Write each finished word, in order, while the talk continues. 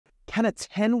Can a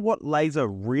 10-watt laser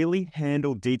really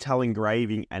handle detail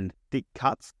engraving and thick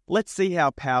cuts? Let's see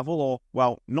how powerful, or,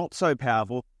 well, not so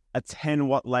powerful, a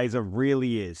 10-watt laser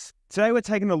really is. Today we're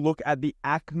taking a look at the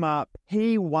ACMER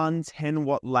P1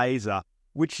 10-watt laser,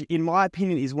 which in my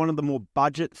opinion is one of the more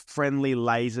budget-friendly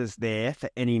lasers there for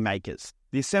any makers.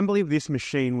 The assembly of this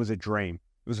machine was a dream.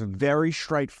 It was very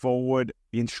straightforward.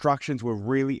 The instructions were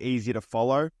really easy to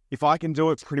follow. If I can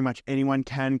do it, pretty much anyone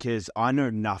can, because I know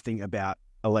nothing about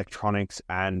electronics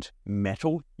and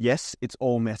metal. Yes, it's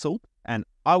all metal. And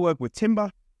I work with timber,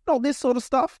 not this sort of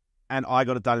stuff. And I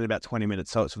got it done in about 20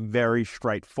 minutes. So it's very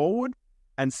straightforward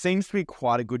and seems to be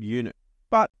quite a good unit.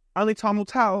 But only time will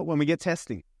tell when we get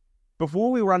testing.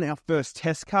 Before we run our first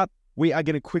test cut, we are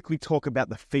going to quickly talk about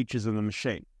the features of the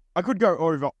machine. I could go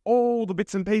over all the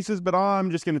bits and pieces, but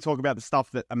I'm just going to talk about the stuff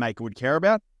that a maker would care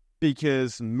about,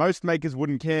 because most makers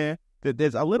wouldn't care that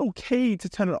there's a little key to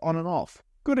turn it on and off.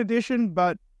 Good addition,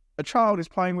 but a child is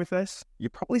playing with this. You're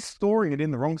probably storing it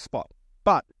in the wrong spot.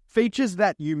 But features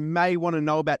that you may want to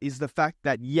know about is the fact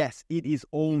that, yes, it is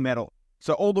all metal.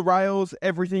 So all the rails,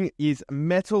 everything is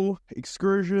metal,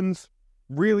 extrusions,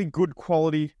 really good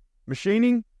quality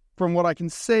machining. From what I can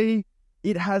see,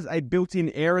 it has a built-in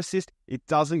air assist. It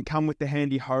doesn't come with the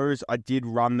handy hose. I did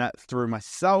run that through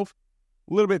myself.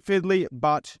 A little bit fiddly,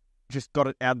 but just got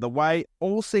it out of the way.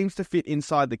 All seems to fit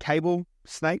inside the cable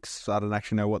snakes. So I don't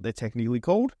actually know what they're technically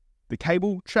called. The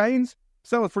cable chains.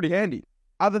 So it's pretty handy.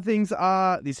 Other things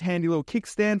are this handy little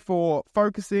kickstand for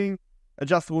focusing,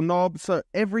 adjustable knob. So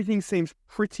everything seems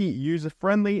pretty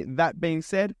user-friendly. That being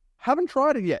said, haven't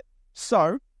tried it yet.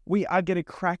 So we are going to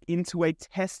crack into a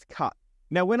test cut.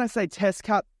 Now, when I say test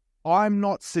cut, I'm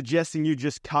not suggesting you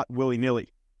just cut willy-nilly.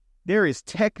 There is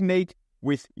technique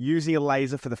with using a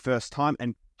laser for the first time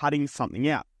and cutting something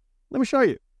out. Let me show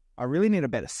you. I really need a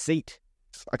better seat.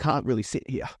 I can't really sit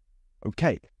here.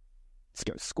 Okay, let's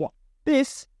go squat.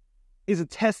 This is a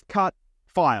test cut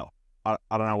file. I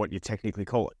don't know what you technically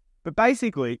call it. But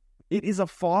basically, it is a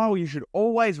file you should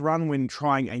always run when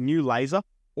trying a new laser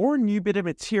or a new bit of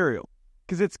material,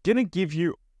 because it's going to give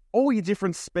you all your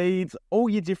different speeds, all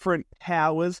your different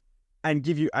powers, and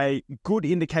give you a good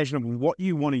indication of what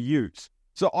you want to use.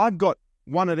 So I've got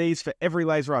one of these for every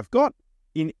laser I've got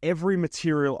in every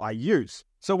material I use.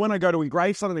 So when I go to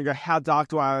engrave something, I go, how dark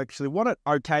do I actually want it?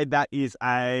 Okay, that is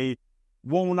a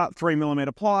walnut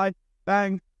 3mm ply.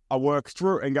 Bang, I work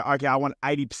through and go, okay, I want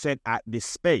 80% at this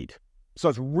speed. So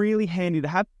it's really handy to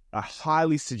have. I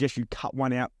highly suggest you cut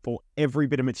one out for every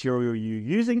bit of material you're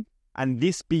using, and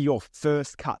this be your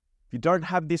first cut. If you don't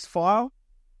have this file,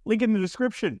 link in the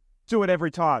description. Do it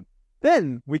every time.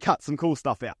 Then we cut some cool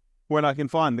stuff out. When I can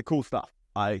find the cool stuff,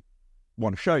 I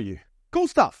want to show you. Cool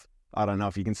stuff. I don't know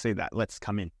if you can see that. Let's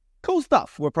come in. Cool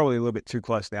stuff. We're probably a little bit too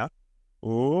close now.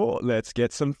 Oh, let's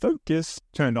get some focus.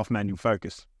 Turned off manual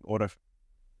focus. Auto.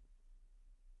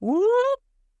 Whoop.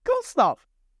 Cool stuff.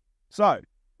 So,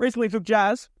 recently took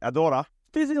Jazz, our daughter,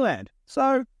 to Disneyland.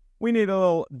 So, we need a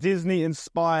little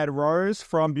Disney-inspired rose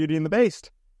from Beauty and the Beast.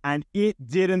 And it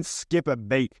didn't skip a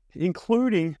beat,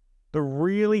 including the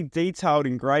really detailed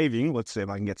engraving. Let's see if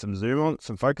I can get some zoom on,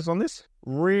 some focus on this.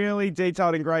 Really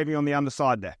detailed engraving on the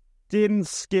underside there. Didn't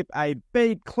skip a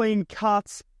beat, clean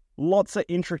cuts, lots of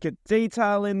intricate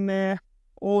detail in there.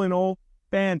 All in all,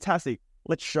 fantastic.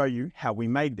 Let's show you how we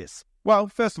made this. Well,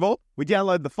 first of all, we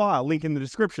download the file, link in the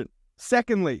description.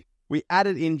 Secondly, we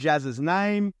added in Jazz's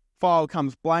name. File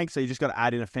comes blank, so you just got to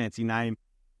add in a fancy name,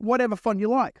 whatever font you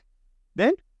like.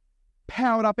 Then,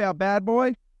 powered up our bad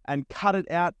boy and cut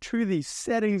it out to the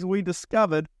settings we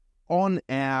discovered on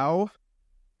our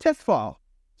test file.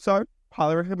 So,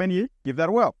 highly recommend you give that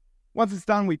a whirl. Once it's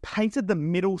done, we painted the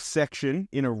middle section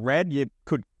in a red. You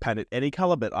could paint it any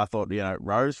color, but I thought,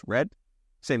 rose, red,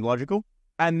 seemed logical.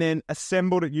 And then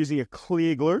assembled it using a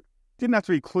clear glue. Didn't have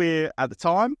to be clear at the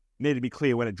time. Needed to be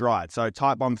clear when it dried. So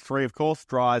Type Bond 3, of course,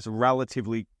 dries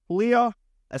relatively clear.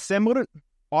 Assembled it.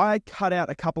 I cut out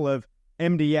a couple of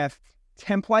MDF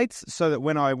templates so that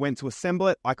when I went to assemble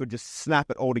it, I could just snap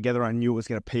it all together. I knew it was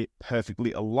going to be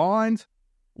perfectly aligned.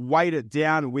 Weighed it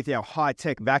down with our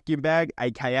high-tech vacuum bag,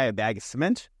 aka a bag of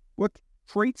cement. Worked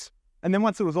treats. And then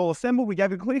once it was all assembled, we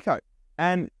gave it a clear coat.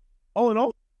 And all in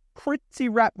all, pretty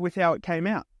wrapped with how it came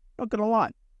out. Not going to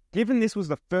lie. Given this was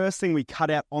the first thing we cut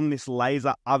out on this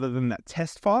laser other than that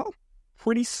test file,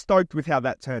 pretty stoked with how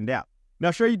that turned out. Now,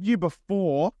 I showed you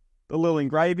before the little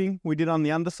engraving we did on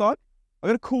the underside. I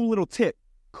got a cool little tip,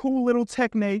 cool little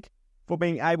technique for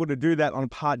being able to do that on a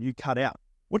part you cut out.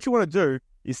 What you want to do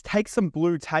is take some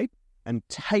blue tape and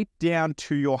tape down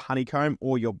to your honeycomb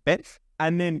or your bench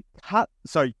and then cut.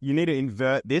 So you need to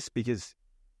invert this because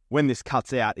when this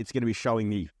cuts out, it's going to be showing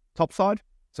the top side.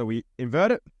 So we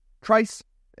invert it, trace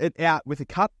it out with a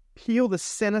cut, peel the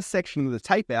center section of the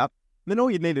tape out. Then all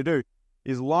you need to do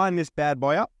is line this bad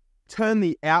boy up, turn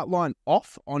the outline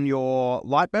off on your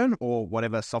Lightburn or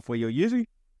whatever software you're using,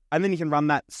 and then you can run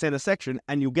that center section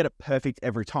and you'll get it perfect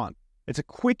every time. It's a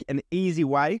quick and easy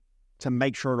way to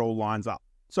make sure it all lines up.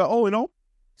 So all in all,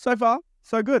 so far,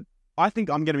 so good. I think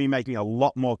I'm going to be making a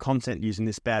lot more content using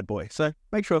this bad boy. So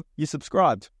make sure you're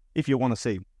subscribed if you want to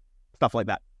see stuff like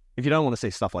that. If you don't want to see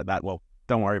stuff like that, well,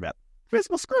 don't worry about it. Where's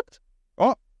my script?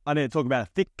 Oh, I need to talk about a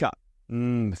thick cut.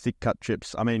 Thick cut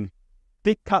chips.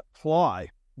 Thick cut ply.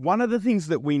 One of the things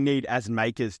that we need as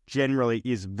makers generally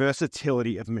is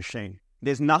versatility of machine.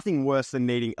 There's nothing worse than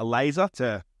needing a laser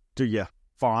to do your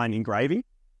fine engraving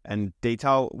and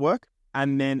detail work,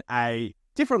 and then a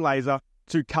different laser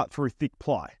to cut through thick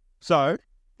ply. So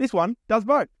this one does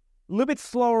both. A little bit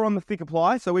slower on the thicker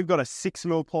ply, so we've got a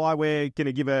 6mm ply we're going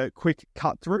to give a quick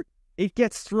cut through. It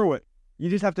gets through it. You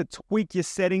just have to tweak your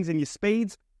settings and your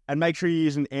speeds and make sure you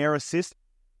use an air assist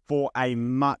for a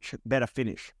much better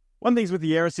finish. One thing with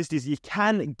the air assist is you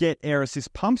can get air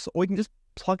assist pumps, or you can just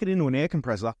plug it into an air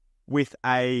compressor with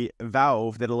a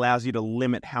valve that allows you to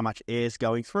limit how much air is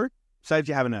going through. Saves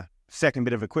you having a second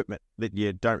bit of equipment that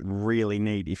you don't really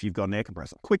need if you've got an air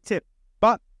compressor. Quick tip,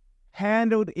 but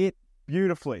handled it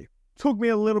beautifully. Took me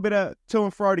a little bit of to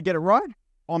and fro to get it right.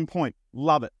 On point.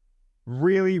 Love it.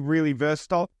 Really, really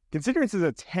versatile. Considering this is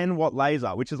a 10-watt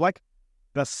laser, which is like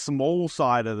the small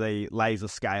side of the laser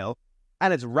scale,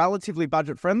 and it's relatively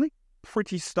budget-friendly,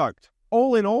 pretty stoked.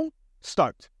 All in all,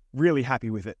 stoked. Really happy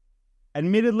with it.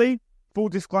 Admittedly, full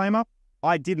disclaimer,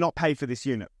 I did not pay for this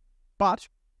unit. But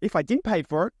if I did pay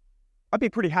for it, I'd be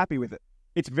pretty happy with it.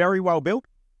 It's very well built,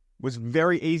 was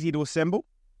very easy to assemble,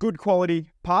 good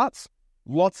quality parts,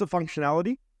 lots of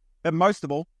functionality, but most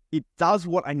of all, it does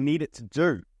what I need it to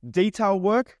do. Detail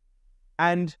work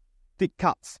and thick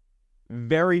cuts.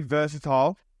 Very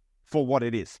versatile for what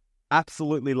it is.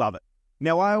 Absolutely love it.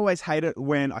 Now, I always hate it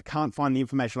when I can't find the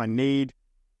information I need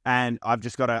and I've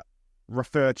just got to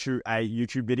refer to a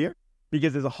YouTube video,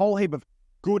 because there's a whole heap of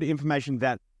good information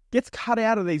that gets cut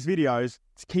out of these videos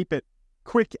to keep it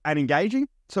quick and engaging.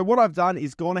 So what I've done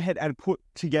is gone ahead and put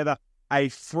together a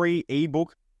free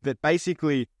ebook that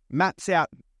basically maps out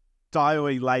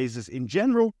diode lasers in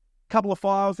general, a couple of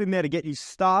files in there to get you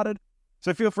started.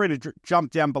 So feel free to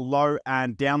jump down below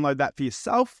and download that for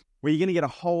yourself, where you're going to get a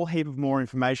whole heap of more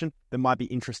information that might be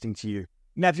interesting to you.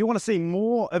 Now, if you want to see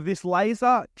more of this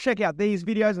laser, check out these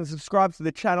videos and subscribe to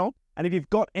the channel. And if you've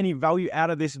got any value out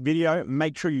of this video,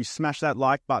 make sure you smash that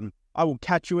like button. I will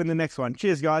catch you in the next one.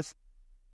 Cheers, guys.